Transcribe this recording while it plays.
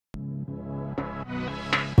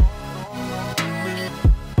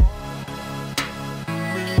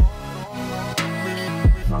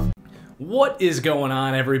What is going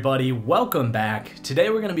on, everybody? Welcome back.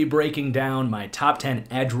 Today we're going to be breaking down my top 10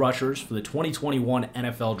 edge rushers for the 2021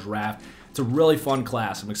 NFL Draft. It's a really fun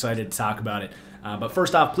class. I'm excited to talk about it. But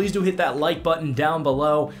first off, please do hit that like button down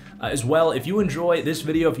below. As well, if you enjoy this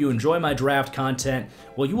video, if you enjoy my draft content,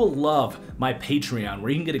 well, you will love my Patreon,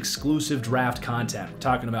 where you can get exclusive draft content. We're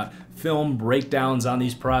talking about film breakdowns on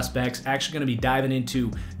these prospects. Actually going to be diving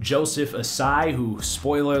into Joseph Asai, who,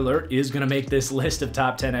 spoiler alert, is going to make this list of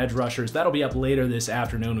top 10 edge rushers. That'll be up later this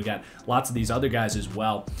afternoon. We got lots of these other guys as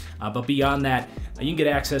well. But beyond that, you can get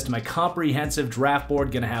access to my comprehensive draft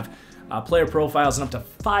board. Going to have player profiles and up to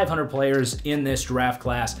 500 players in this draft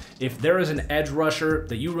class. If there is an edge rusher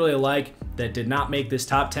that you really like that did not make this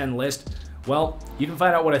top 10 list, well, you can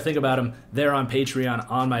find out what I think about him there on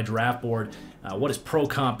Patreon on my draft board. What his pro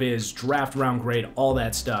comp is, draft round grade, all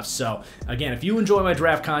that stuff. So again, if you enjoy my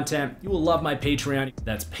draft content, you will love my Patreon.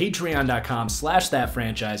 That's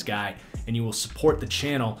patreon.com/thatfranchiseguy, and you will support the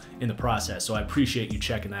channel in the process. So I appreciate you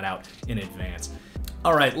checking that out in advance.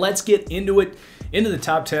 All right, let's get into it. Into the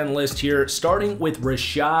top 10 list here, starting with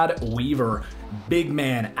Rashad Weaver, big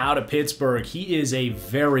man out of Pittsburgh. He is a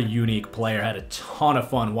very unique player. Had a ton of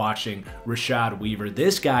fun watching Rashad Weaver.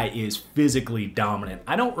 This guy is physically dominant.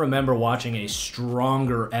 I don't remember watching a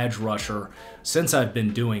stronger edge rusher since I've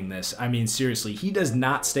been doing this. I mean, seriously, he does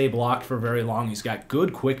not stay blocked for very long. He's got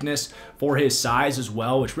good quickness for his size as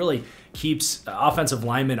well, which really keeps offensive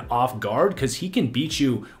linemen off guard because he can beat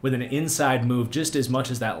you with an inside move just as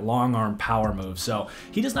much as that long arm power move. So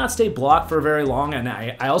he does not stay blocked for very long, and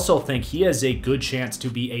I also think he has a good chance to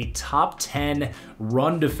be a top 10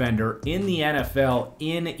 run defender in the NFL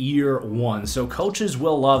in year one. So coaches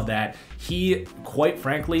will love that. He, quite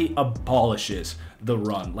frankly, abolishes the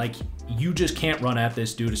run. Like, you just can't run at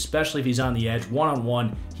this dude, especially if he's on the edge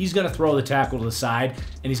one-on-one. He's going to throw the tackle to the side,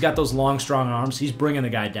 and he's got those long, strong arms. He's bringing the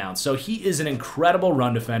guy down. So he is an incredible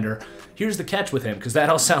run defender. Here's the catch with him, because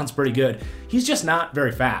that all sounds pretty good. He's just not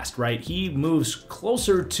very fast, right? He moves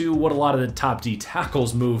closer to what a lot of the top D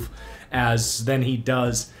tackles move than he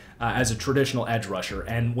does as a traditional edge rusher.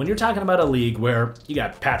 And when you're talking about a league where you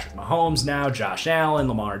got Patrick Mahomes now, Josh Allen,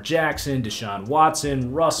 Lamar Jackson, Deshaun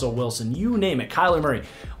Watson, Russell Wilson, you name it, Kyler Murray,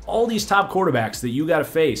 all these top quarterbacks that you got to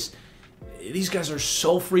face, these guys are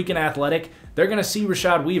so freaking athletic. They're going to see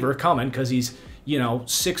Rashad Weaver coming because he's,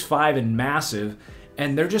 6'5" and massive,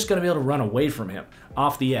 and they're just going to be able to run away from him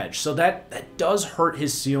off the edge. So that does hurt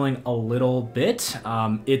his ceiling a little bit.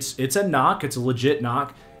 It's a knock. It's a legit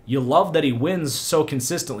knock. You love that he wins so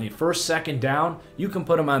consistently. First, second down, you can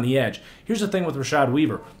put him on the edge. Here's the thing with Rashad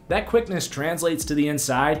Weaver. That quickness translates to the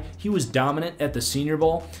inside. He was dominant at the Senior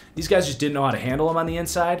Bowl. These guys just didn't know how to handle him on the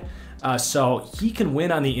inside. So he can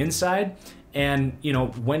win on the inside. And,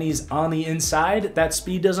 when he's on the inside, that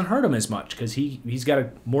speed doesn't hurt him as much because he's got a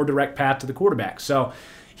more direct path to the quarterback. So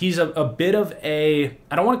he's a bit of I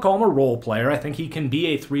don't want to call him a role player. I think he can be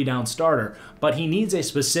a 3-down starter, but he needs a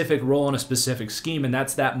specific role in a specific scheme, and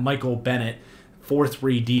that's that Michael Bennett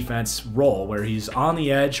 4-3 defense role where he's on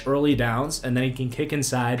the edge early downs, and then he can kick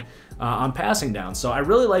inside on passing downs. So I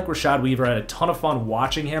really like Rashad Weaver. I had a ton of fun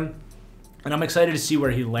watching him, and I'm excited to see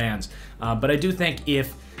where he lands. But I do think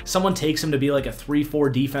if someone takes him to be like a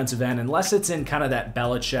 3-4 defensive end, unless it's in kind of that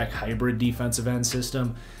Belichick hybrid defensive end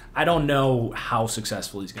system, I don't know how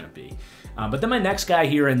successful he's going to be. But then my next guy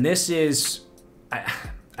here, and this is,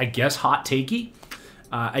 I guess, hot takey.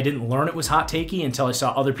 I didn't learn it was hot takey until I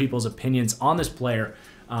saw other people's opinions on this player.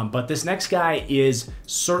 But this next guy is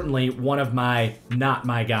certainly one of not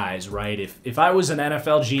my guys, right? If I was an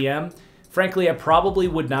NFL GM, frankly, I probably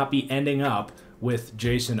would not be ending up with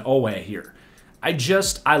Jayson Oweh here.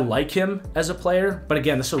 I like him as a player, but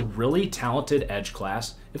again, this is a really talented edge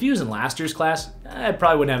class. If he was in last year's class, I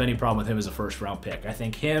probably wouldn't have any problem with him as a first-round pick. I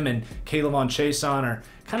think him and K'Lavon Chaisson are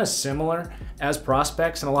kind of similar as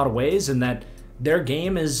prospects in a lot of ways, in that their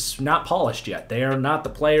game is not polished yet. They are not the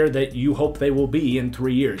player that you hope they will be in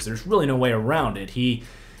 3 years. There's really no way around it. He's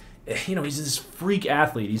this freak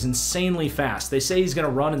athlete. He's insanely fast. They say he's going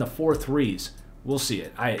to run in the 4.3s. We'll see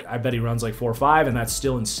it. I bet he runs like 4.5, and that's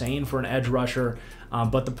still insane for an edge rusher.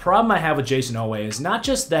 But the problem I have with Jayson Oweh is not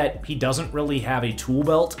just that he doesn't really have a tool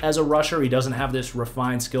belt as a rusher. He doesn't have this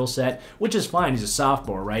refined skill set, which is fine. He's a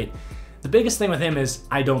sophomore, right? The biggest thing with him is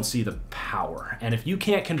I don't see the power. And if you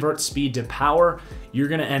can't convert speed to power, you're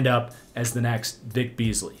going to end up as the next Vic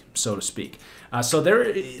Beasley, so to speak. So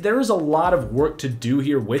there is a lot of work to do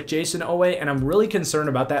here with Jayson Oweh, and I'm really concerned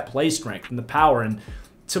about that play strength and the power. And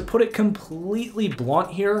to put it completely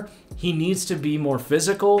blunt here, he needs to be more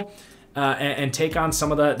physical and take on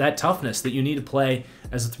some of that toughness that you need to play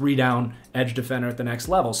as a 3-down edge defender at the next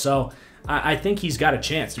level. So I think he's got a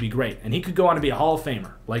chance to be great, and he could go on to be a Hall of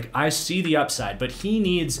Famer. Like, I see the upside, but he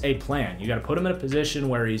needs a plan. You got to put him in a position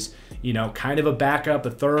where he's, you know, kind of a backup,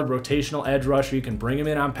 a third rotational edge rusher. You can bring him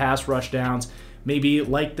in on pass rush downs. Maybe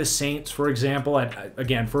like the Saints, for example,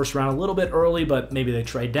 again, first round a little bit early, but maybe they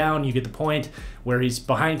trade down. You get the point, where he's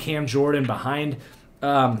behind Cam Jordan, behind,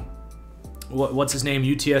 what's his name,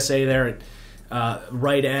 UTSA there at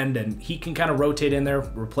right end, and he can kind of rotate in there,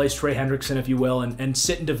 replace Trey Hendrickson, if you will, and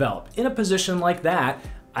sit and develop. In a position like that,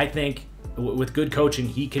 I think with good coaching,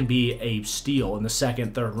 he can be a steal in the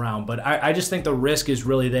second, third round. But I just think the risk is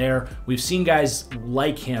really there. We've seen guys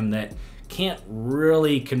like him that can't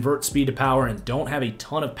really convert speed to power and don't have a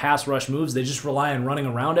ton of pass rush moves. They just rely on running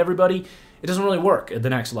around everybody. It doesn't really work at the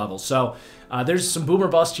next level. So there's some boomer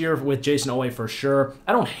bust here with Jayson Oweh for sure.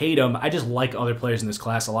 I don't hate him. I just like other players in this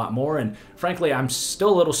class a lot more. And frankly, I'm still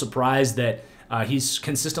a little surprised that he's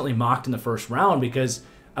consistently mocked in the first round, because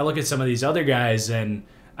I look at some of these other guys and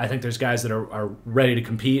I think there's guys that are ready to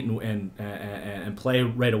compete and play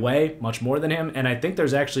right away, much more than him. And I think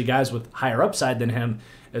there's actually guys with higher upside than him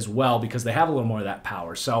as well, because they have a little more of that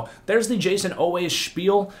power. So there's the Jayson Oweh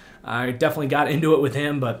spiel. I definitely got into it with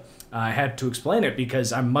him, but I had to explain it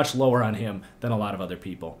because I'm much lower on him than a lot of other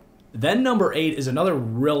people. Then number 8 is another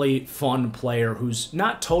really fun player who's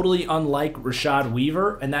not totally unlike Rashad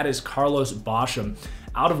Weaver, and that is Carlos Basham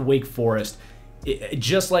out of Wake Forest.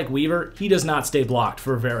 Just like Weaver, he does not stay blocked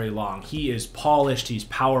for very long. He is polished, he's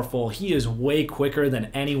powerful, he is way quicker than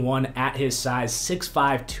anyone at his size,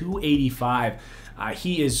 6'5", 285.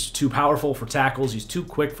 He is too powerful for tackles, he's too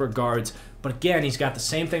quick for guards, but again, he's got the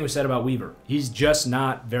same thing we said about Weaver. He's just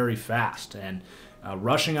not very fast, and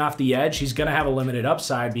rushing off the edge, he's going to have a limited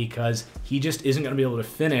upside because he just isn't going to be able to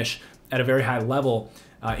finish at a very high level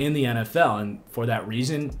in the NFL. And for that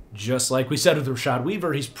reason, just like we said with Rashad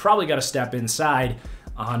Weaver, he's probably got to step inside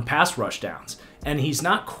on pass rush downs. And he's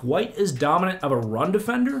not quite as dominant of a run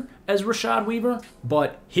defender as Rashad Weaver,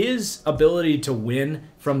 but his ability to win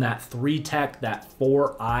from that 3-tech, that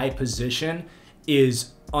 4-eye position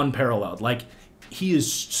is unparalleled. Like, he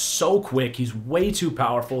is so quick. He's way too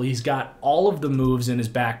powerful. He's got all of the moves in his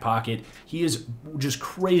back pocket. He is just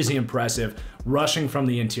crazy impressive rushing from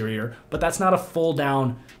the interior, but that's not a full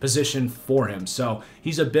down position for him. So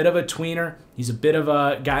he's a bit of a tweener. He's a bit of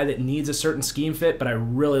a guy that needs a certain scheme fit, but I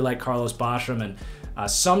really like Carlos Basham,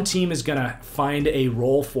 and some team is going to find a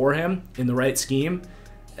role for him in the right scheme.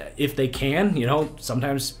 If they can, you know,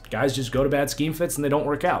 sometimes guys just go to bad scheme fits and they don't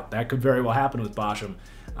work out. That could very well happen with Basham.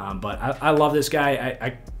 But I love this guy.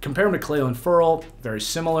 I compare him to Clelin Ferrell, very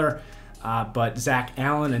similar. But Zach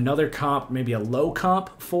Allen, another comp, maybe a low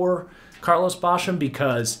comp for Carlos Basham,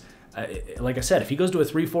 because, like I said, if he goes to a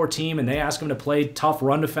 3-4 team and they ask him to play tough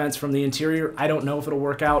run defense from the interior, I don't know if it'll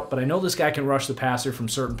work out, but I know this guy can rush the passer from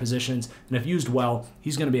certain positions, and if used well,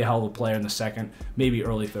 he's going to be a hell of a player in the second, maybe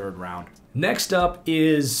early third round. Next up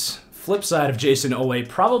is flip side of Jayson Oweh,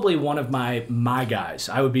 probably one of my guys.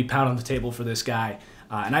 I would be pounding the table for this guy.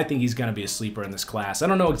 And I think he's going to be a sleeper in this class. I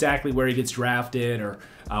don't know exactly where he gets drafted or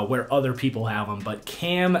where other people have him, but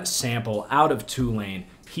Cam Sample out of Tulane,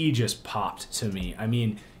 he just popped to me. I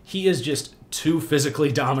mean, he is just too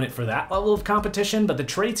physically dominant for that level of competition, but the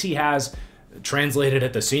traits he has translated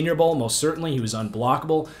at the Senior Bowl, most certainly. He was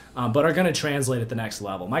unblockable, but are going to translate at the next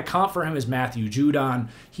level. My comp for him is Matthew Judon.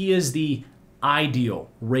 He is the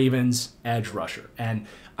ideal Ravens edge rusher, and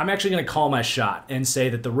I'm actually going to call my shot and say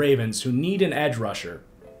that the Ravens, who need an edge rusher,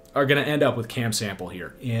 are going to end up with Cam Sample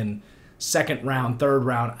here in second round, third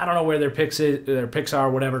round. I don't know where their picks are,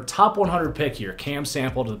 whatever. Top 100 pick here, Cam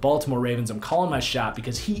Sample to the Baltimore Ravens. I'm calling my shot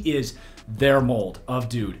because he is their mold of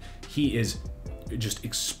dude. He is just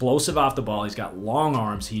explosive off the ball. He's got long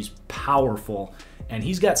arms. He's powerful, and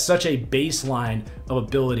he's got such a baseline of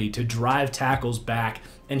ability to drive tackles back,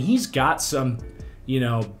 and he's got some, you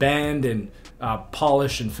know, bend and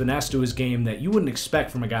polish and finesse to his game that you wouldn't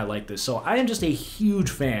expect from a guy like this. So I am just a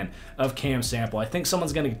huge fan of Cam Sample. I think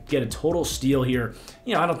someone's going to get a total steal here.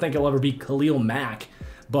 You know, I don't think he'll ever be Khalil Mack,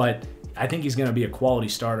 but I think he's going to be a quality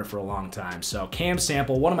starter for a long time. So Cam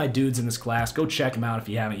Sample, one of my dudes in this class. Go check him out if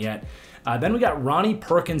you haven't yet. Then we got Ronnie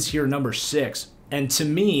Perkins here, number 6. And to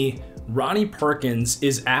me, Ronnie Perkins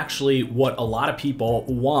is actually what a lot of people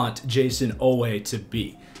want Jayson Oweh to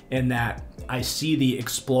be, in that I see the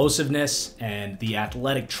explosiveness and the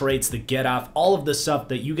athletic traits, the get off, all of the stuff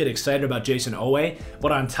that you get excited about Jayson Oweh.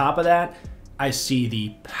 But on top of that, I see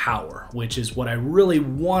the power, which is what I really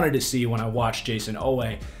wanted to see when I watched Jayson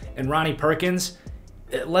Oweh. And Ronnie Perkins,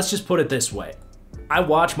 let's just put it this way. I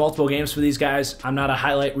watch multiple games for these guys. I'm not a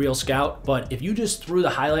highlight reel scout, but if you just threw the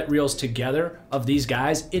highlight reels together of these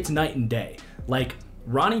guys, it's night and day. Like,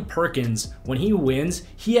 Ronnie Perkins, when he wins,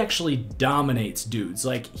 he actually dominates dudes.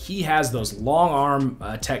 Like, he has those long arm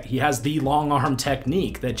he has the long arm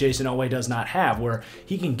technique that Jayson Oweh does not have, where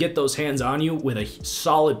he can get those hands on you with a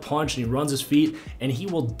solid punch, and he runs his feet, and he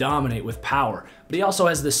will dominate with power. But he also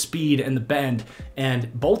has the speed and the bend,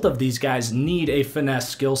 and both of these guys need a finesse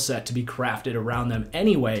skill set to be crafted around them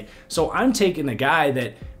anyway. So I'm taking the guy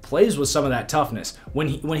that plays with some of that toughness. When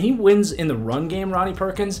he wins in the run game, Ronnie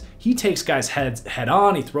Perkins, he takes guys head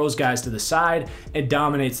on, he throws guys to the side, and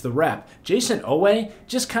dominates the rep. Jayson Oweh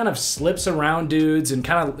just kind of slips around dudes and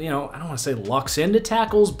kind of, I don't want to say lucks into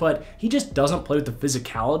tackles, but he just doesn't play with the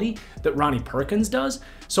physicality that Ronnie Perkins does.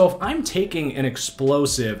 So if I'm taking an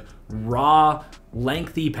explosive, raw,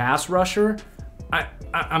 lengthy pass rusher,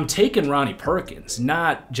 I'm taking Ronnie Perkins,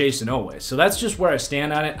 not Jayson Oweh. So that's just where I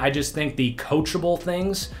stand on it. I just think the coachable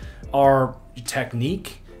things are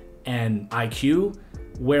technique and IQ,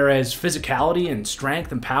 whereas physicality and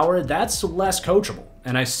strength and power, that's less coachable.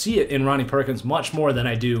 And I see it in Ronnie Perkins much more than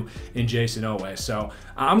I do in Jayson Oweh. So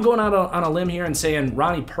I'm going out on a limb here and saying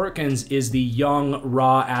Ronnie Perkins is the young,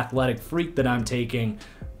 raw, athletic freak that I'm taking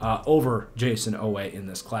over Jayson Oweh in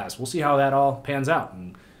this class. We'll see how that all pans out.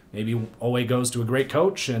 And maybe Oweh goes to a great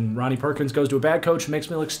coach and Ronnie Perkins goes to a bad coach and makes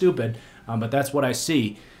me look stupid. But that's what I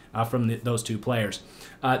see from those two players.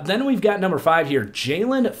 Then we've got number 5 here,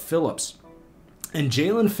 Jaelan Phillips. And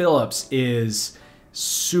Jaelan Phillips is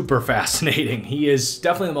super fascinating. He is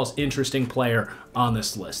definitely the most interesting player on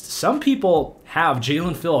this list. Some people have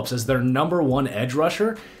Jaelan Phillips as their number 1 edge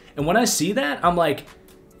rusher. And when I see that, I'm like,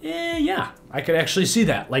 yeah, I could actually see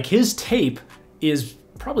that. Like, his tape is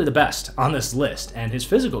probably the best on this list, and his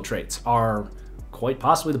physical traits are quite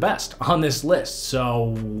possibly the best on this list.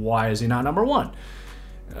 So why is he not number 1?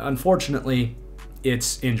 Unfortunately,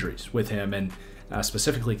 it's injuries with him, and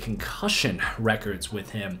specifically concussion records with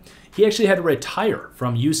him. He actually had to retire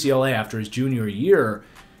from UCLA after his junior year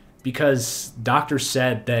because doctors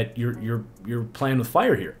said that you're playing with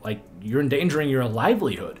fire here. Like, you're endangering your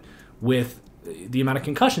livelihood with the amount of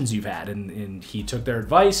concussions you've had. And he took their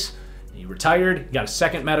advice. He retired, he got a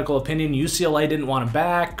second medical opinion. UCLA didn't want him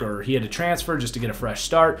back, or he had to transfer just to get a fresh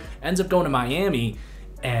start. Ends up going to Miami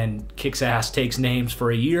and kicks ass, takes names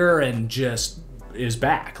for a year, and just is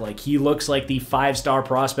back. Like, he looks like the 5-star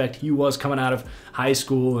prospect he was coming out of high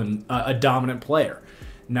school, and a dominant player.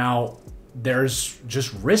 Now, there's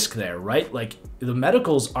just risk there, right? Like, the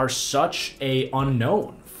medicals are such a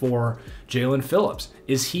unknown for Jaelan Phillips.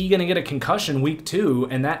 Is he going to get a concussion week 2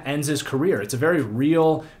 and that ends his career? It's a very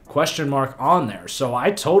real question mark on there. So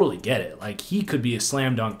I totally get it. Like, he could be a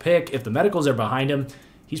slam dunk pick. If the medicals are behind him,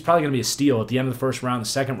 he's probably going to be a steal at the end of the first round, the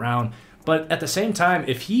second round. But at the same time,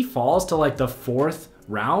 if he falls to like the 4th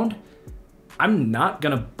round, I'm not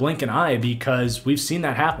going to blink an eye, because we've seen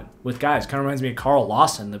that happen with guys. Kind of reminds me of Carl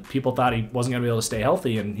Lawson. The people thought he wasn't going to be able to stay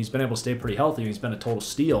healthy, and he's been able to stay pretty healthy. He's been a total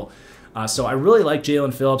steal. So I really like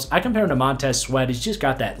Jaelan Phillips. I compare him to Montez Sweat. He's just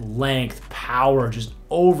got that length, power, just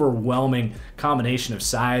overwhelming combination of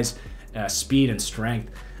size, speed, and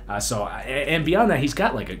strength. And beyond that, he's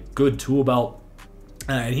got like a good tool belt.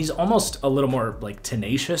 And he's almost a little more like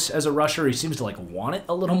tenacious as a rusher. He seems to like want it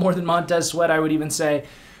a little more than Montez Sweat, I would even say.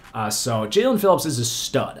 So Jaelan Phillips is a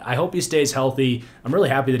stud. I hope he stays healthy. I'm really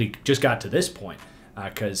happy that he just got to this point,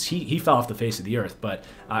 because he fell off the face of the earth. But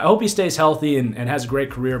I hope he stays healthy and has a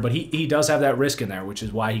great career. But he does have that risk in there, which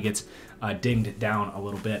is why he gets dinged down a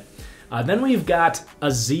little bit. Then we've got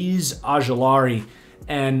Azeez Ojulari.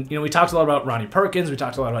 And, we talked a lot about Ronnie Perkins. We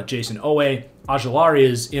talked a lot about Jayson Oweh. Ojulari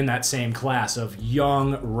is in that same class of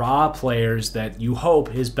young, raw players that you hope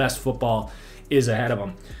his best football is ahead of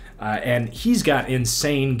him. And he's got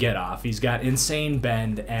insane get-off. He's got insane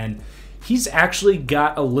bend, and he's actually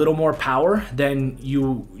got a little more power than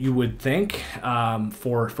you would think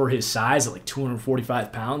for his size at like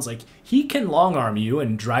 245 pounds. Like, he can long-arm you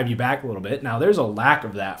and drive you back a little bit. Now, there's a lack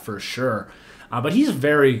of that for sure. But he's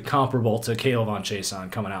very comparable to Caleb Von Chason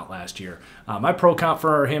coming out last year. My pro comp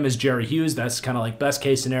for him is Jerry Hughes. That's kind of like best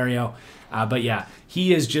case scenario. But yeah,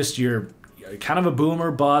 he is just your kind of a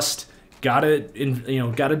boomer bust. Gotta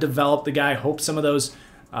develop the guy. Hope some of those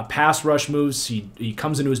pass rush moves, he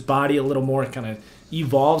comes into his body a little more, kind of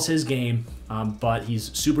evolves his game. But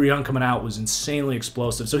he's super young coming out, was insanely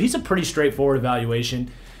explosive. So he's a pretty straightforward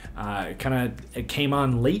evaluation. Kind of came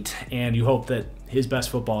on late, and you hope that his best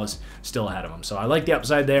football is still ahead of him. So I like the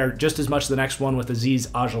upside there just as much as the next one with Azeez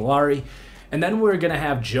Ojulari. And then we're going to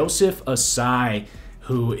have Joseph Asai.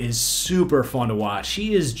 who is super fun to watch.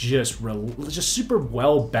 He is just super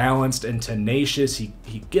well balanced and tenacious. He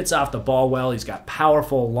gets off the ball well. He's got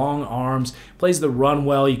powerful long arms, plays the run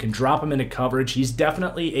well. You can drop him into coverage. He's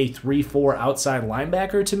definitely a 3-4 outside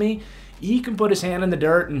linebacker to me. He can put his hand in the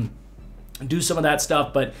dirt and do some of that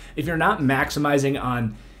stuff, but if you're not maximizing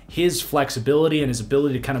on his flexibility and his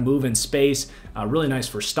ability to kind of move in space, really nice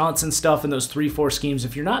for stunts and stuff in those 3-4 schemes,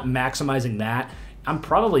 if you're not maximizing that, I'm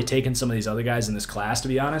probably taking some of these other guys in this class, to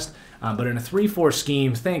be honest. But in a 3-4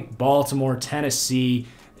 scheme, think Baltimore, Tennessee,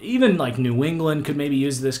 even like New England could maybe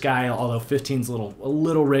use this guy, although 15's a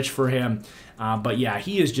little rich for him. But yeah,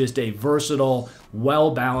 he is just a versatile,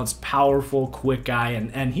 well-balanced, powerful, quick guy,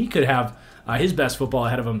 and he could have his best football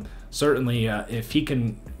ahead of him, certainly, if he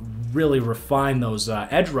can really refine those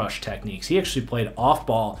edge rush techniques. He actually played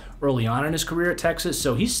off-ball early on in his career at Texas,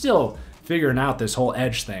 so he's still figuring out this whole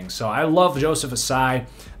edge thing. So I love Joseph Ossai,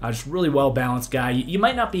 just really well-balanced guy. You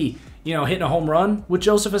might not be, hitting a home run with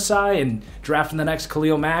Joseph Ossai and drafting the next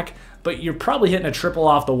Khalil Mack, but you're probably hitting a triple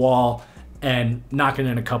off the wall and knocking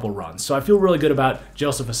in a couple runs. So I feel really good about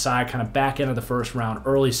Joseph Ossai, kind of back end of the first round,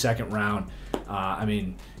 early second round. I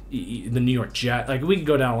mean, the New York Jets, like we could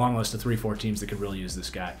go down a long list of 3-4 teams that could really use this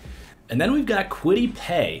guy. And then we've got Kwity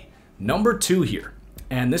Paye, number 2 here.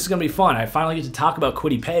 And this is going to be fun. I finally get to talk about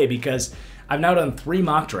Kwity Paye because I've now done 3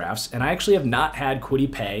 mock drafts, and I actually have not had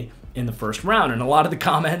Kwity Paye in the first round. And a lot of the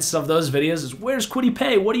comments of those videos is, where's Kwity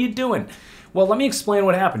Paye? What are you doing? Well, let me explain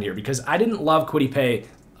what happened here, because I didn't love Kwity Paye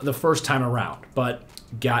the first time around, but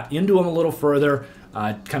got into him a little further,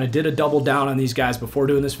 kind of did a double down on these guys before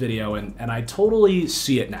doing this video, and I totally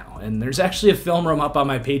see it now. And there's actually a film room up on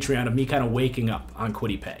my Patreon of me kind of waking up on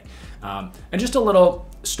Kwity Paye. And just a little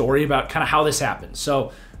story about kind of how this happened.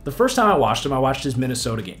 So the first time I watched him, I watched his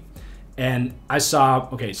Minnesota game. And I saw,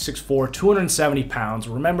 6'4", 270 pounds,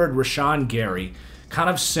 remembered Rashawn Gary,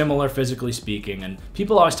 kind of similar physically speaking. And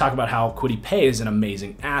people always talk about how Kwity Paye is an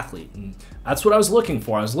amazing athlete. And that's what I was looking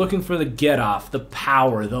for. I was looking for the get off, the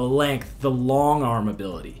power, the length, the long arm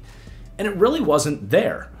ability. And it really wasn't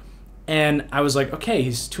there. And I was like, okay,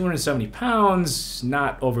 he's 270 pounds,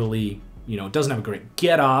 not overly, doesn't have a great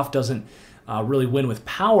get off, doesn't really win with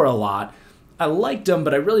power a lot. I liked him,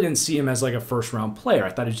 but I really didn't see him as like a first round player.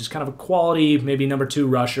 I thought he was just kind of a quality, maybe number 2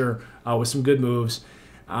 rusher with some good moves.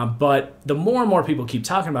 But the more and more people keep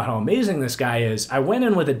talking about how amazing this guy is, I went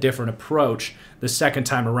in with a different approach the second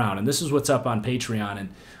time around. And this is what's up on Patreon. And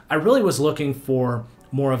I really was looking for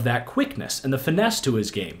more of that quickness and the finesse to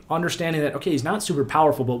his game. Understanding that, okay, he's not super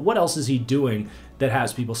powerful, but what else is he doing that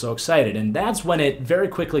has people so excited? And that's when it very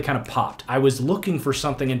quickly kind of popped. I was looking for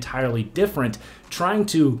something entirely different, trying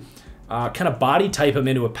to kind of body type him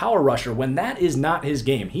into a power rusher when that is not his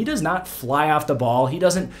game. He does not fly off the ball. He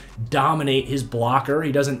doesn't dominate his blocker.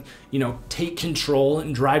 He doesn't, take control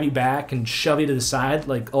and drive you back and shove you to the side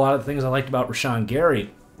like a lot of the things I liked about Rashawn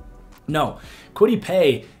Gary. No, Kwity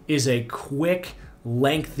Paye is a quick,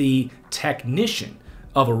 lengthy technician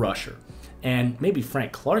of a rusher. And maybe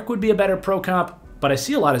Frank Clark would be a better pro comp, but I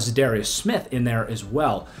see a lot of Zadarius Smith in there as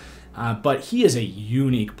well. But he is a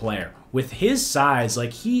unique player. With his size,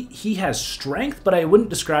 like he has strength, but I wouldn't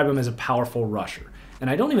describe him as a powerful rusher. And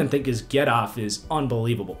I don't even think his get-off is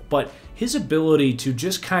unbelievable. But his ability to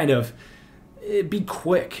just kind of be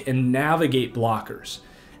quick and navigate blockers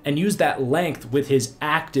and use that length with his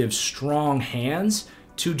active, strong hands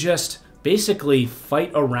to just basically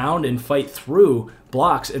fight around and fight through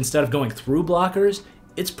blocks instead of going through blockers,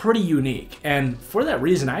 it's pretty unique. And for that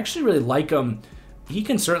reason, I actually really like him. He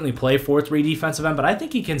can certainly play 4-3 defensive end, but I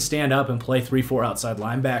think he can stand up and play 3-4 outside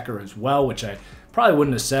linebacker as well, which I probably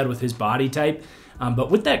wouldn't have said with his body type. But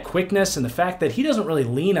with that quickness and the fact that he doesn't really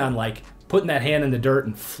lean on like putting that hand in the dirt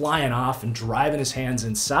and flying off and driving his hands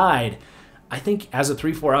inside, I think as a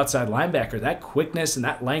 3-4 outside linebacker, that quickness and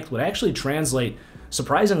that length would actually translate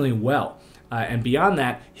surprisingly well. And beyond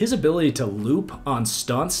that, his ability to loop on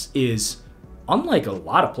stunts is unlike a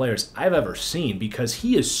lot of players I've ever seen, because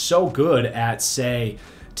he is so good at, say,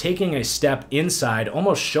 taking a step inside,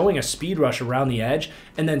 almost showing a speed rush around the edge,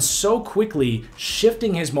 and then so quickly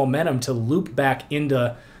shifting his momentum to loop back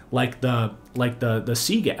into like the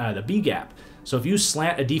C gap, the B gap. So if you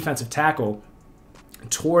slant a defensive tackle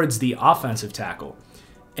towards the offensive tackle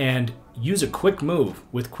and use a quick move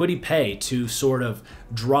with Kwity Paye to sort of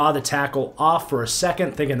draw the tackle off for a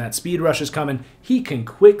second, thinking that speed rush is coming, he can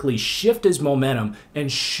quickly shift his momentum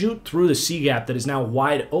and shoot through the C gap that is now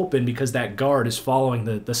wide open because that guard is following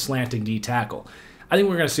the slanting D tackle. I think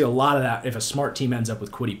we're going to see a lot of that if a smart team ends up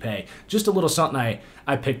with Kwity Paye. Just a little something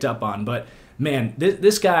I picked up on, but man,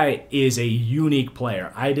 this guy is a unique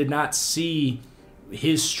player. I did not see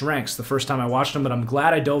his strengths the first time I watched him, but I'm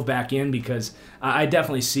glad I dove back in because I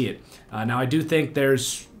definitely see it. Now, I do think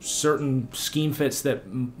there's certain scheme fits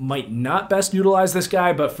that might not best utilize this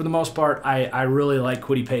guy, but for the most part, I really like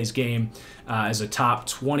Kwity Paye's game as a top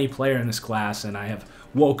 20 player in this class, and I have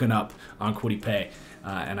woken up on Kwity Paye,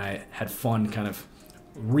 and I had fun kind of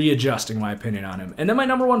readjusting my opinion on him. And then my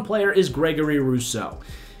number one player is Gregory Rousseau,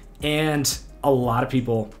 and a lot of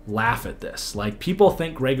people laugh at this. Like, people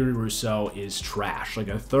think Gregory Rousseau is trash, like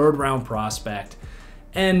a third-round prospect.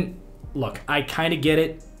 And look, I kind of get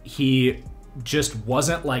it. He just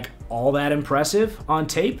wasn't like all that impressive on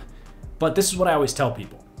tape, but this is what I always tell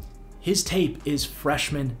people. His tape is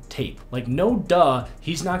freshman tape. Like, no duh,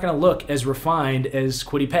 he's not going to look as refined as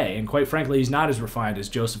Kwity Paye. And quite frankly, he's not as refined as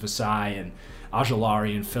Joseph Asai and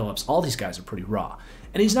Ajalari and Phillips. All these guys are pretty raw.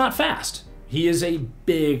 And he's not fast. He is a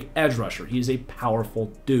big edge rusher. He is a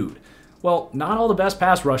powerful dude. Well, not all the best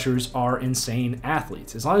pass rushers are insane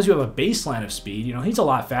athletes. As long as you have a baseline of speed, he's a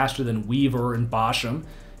lot faster than Weaver and Bosham.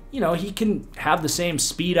 He can have the same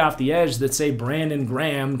speed off the edge that, say, Brandon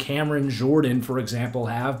Graham, Cameron Jordan, for example,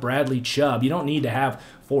 have, Bradley Chubb. You don't need to have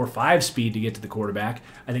 4.5 speed to get to the quarterback.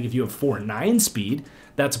 I think if you have 4.9 speed,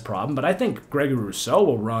 that's a problem. But I think Gregory Rousseau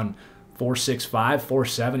will run 4.65,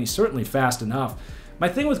 4.7. He's certainly fast enough. My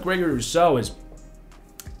thing with Gregory Rousseau is,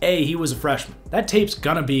 A, he was a freshman. That tape's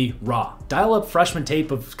gonna be raw. Dial up freshman tape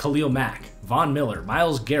of Khalil Mack, Von Miller,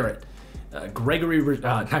 Myles Garrett,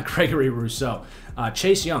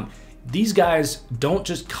 Chase Young. These guys don't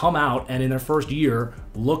just come out and in their first year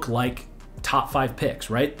look like top 5 picks,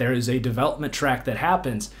 right? There is a development track that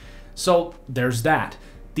happens. So there's that.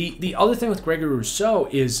 The other thing with Gregory Rousseau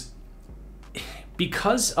is,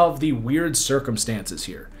 because of the weird circumstances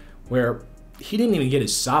here, where he didn't even get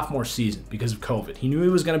his sophomore season because of COVID. He knew he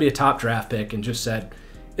was going to be a top draft pick and just said,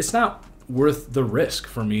 it's not worth the risk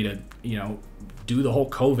for me to, do the whole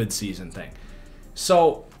COVID season thing.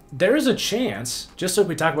 So there is a chance, just like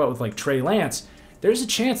we talk about with like Trey Lance, there's a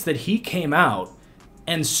chance that he came out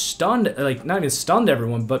and stunned, like not even stunned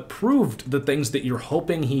everyone, but proved the things that you're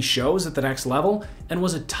hoping he shows at the next level and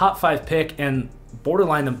was a top 5 pick and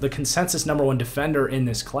borderline the consensus number 1 defender in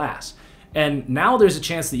this class. And now there's a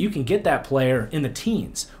chance that you can get that player in the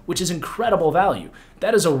teens, which is incredible value.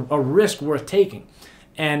 That is a risk worth taking.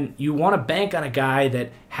 And you want to bank on a guy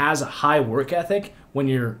that has a high work ethic when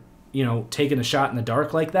you're, taking a shot in the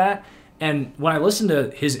dark like that. And when I listened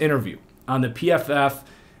to his interview on the PFF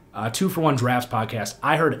 2-for-1 Drafts podcast,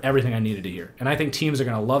 I heard everything I needed to hear. And I think teams are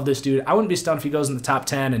going to love this dude. I wouldn't be stunned if he goes in the top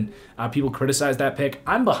 10 and people criticize that pick.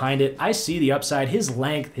 I'm behind it. I see the upside, his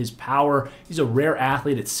length, his power. He's a rare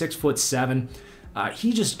athlete at 6'7".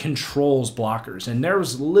 He just controls blockers. And there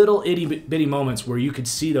was little itty-bitty moments where you could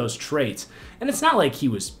see those traits. And it's not like he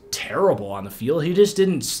was terrible on the field. He just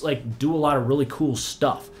didn't do a lot of really cool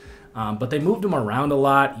stuff. But they moved him around a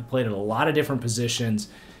lot. He played at a lot of different positions.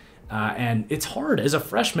 And it's hard as a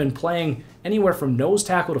freshman playing anywhere from nose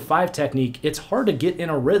tackle to 5 technique. It's hard to get in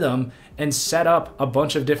a rhythm and set up a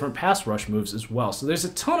bunch of different pass rush moves as well. So there's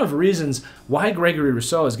a ton of reasons why Gregory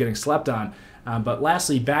Rousseau is getting slept on. But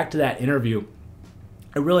lastly, back to that interview,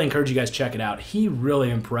 I really encourage you guys to check it out. He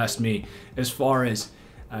really impressed me as far as,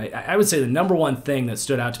 I would say the number one thing that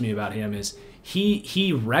stood out to me about him is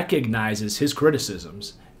he recognizes his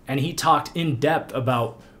criticisms, and he talked in depth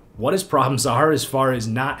about what his problems are as far as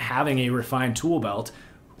not having a refined tool belt,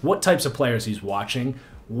 what types of players he's watching,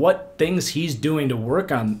 what things he's doing to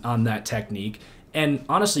work on that technique. And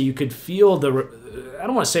honestly, you could feel I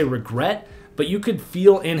don't want to say regret, but you could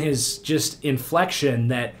feel in his just inflection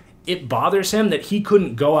that it bothers him that he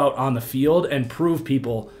couldn't go out on the field and prove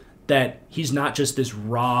people that he's not just this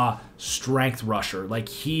raw strength rusher. Like,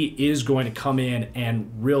 he is going to come in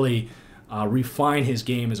and really refine his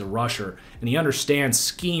game as a rusher, and he understands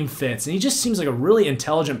scheme fits, and he just seems like a really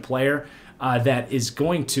intelligent player that is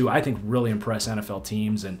going to, I think, really impress NFL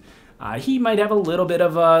teams. And he might have a little bit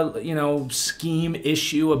of a scheme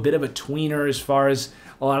issue, a bit of a tweener as far as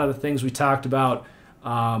a lot of the things we talked about,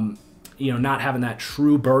 not having that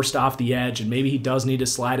true burst off the edge, and maybe he does need to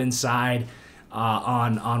slide inside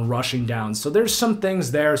on rushing down. So there's some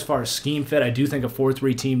things there as far as scheme fit. I do think a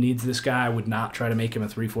 4-3 team needs this guy. I would not try to make him a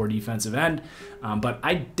 3-4 defensive end. But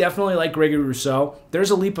I definitely like Gregory Rousseau. There's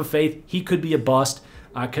a leap of faith. He could be a bust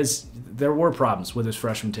because there were problems with his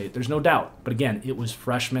freshman tape. There's no doubt. But again, it was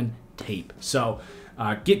freshman tape. So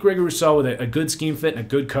get Gregory Rousseau with a good scheme fit and a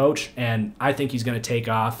good coach, and I think he's going to take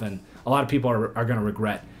off, and a lot of people are going to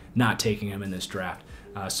regret not taking him in this draft.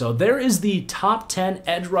 So there is the top 10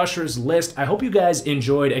 edge rushers list. I hope you guys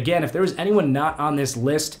enjoyed. Again, if there was anyone not on this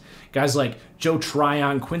list, guys like Joe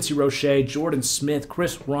Tryon, Quincy Roche, Jordan Smith,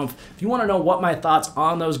 Chris Rumpf, if you want to know what my thoughts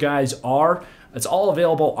on those guys are, it's all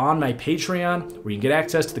available on my Patreon, where you can get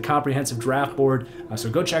access to the comprehensive draft board. So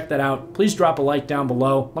go check that out. Please drop a like down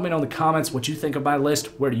below. Let me know in the comments what you think of my list.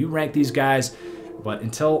 Where do you rank these guys? But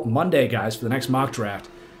until Monday, guys, for the next mock draft,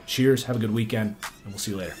 cheers, have a good weekend, and we'll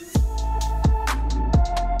see you later.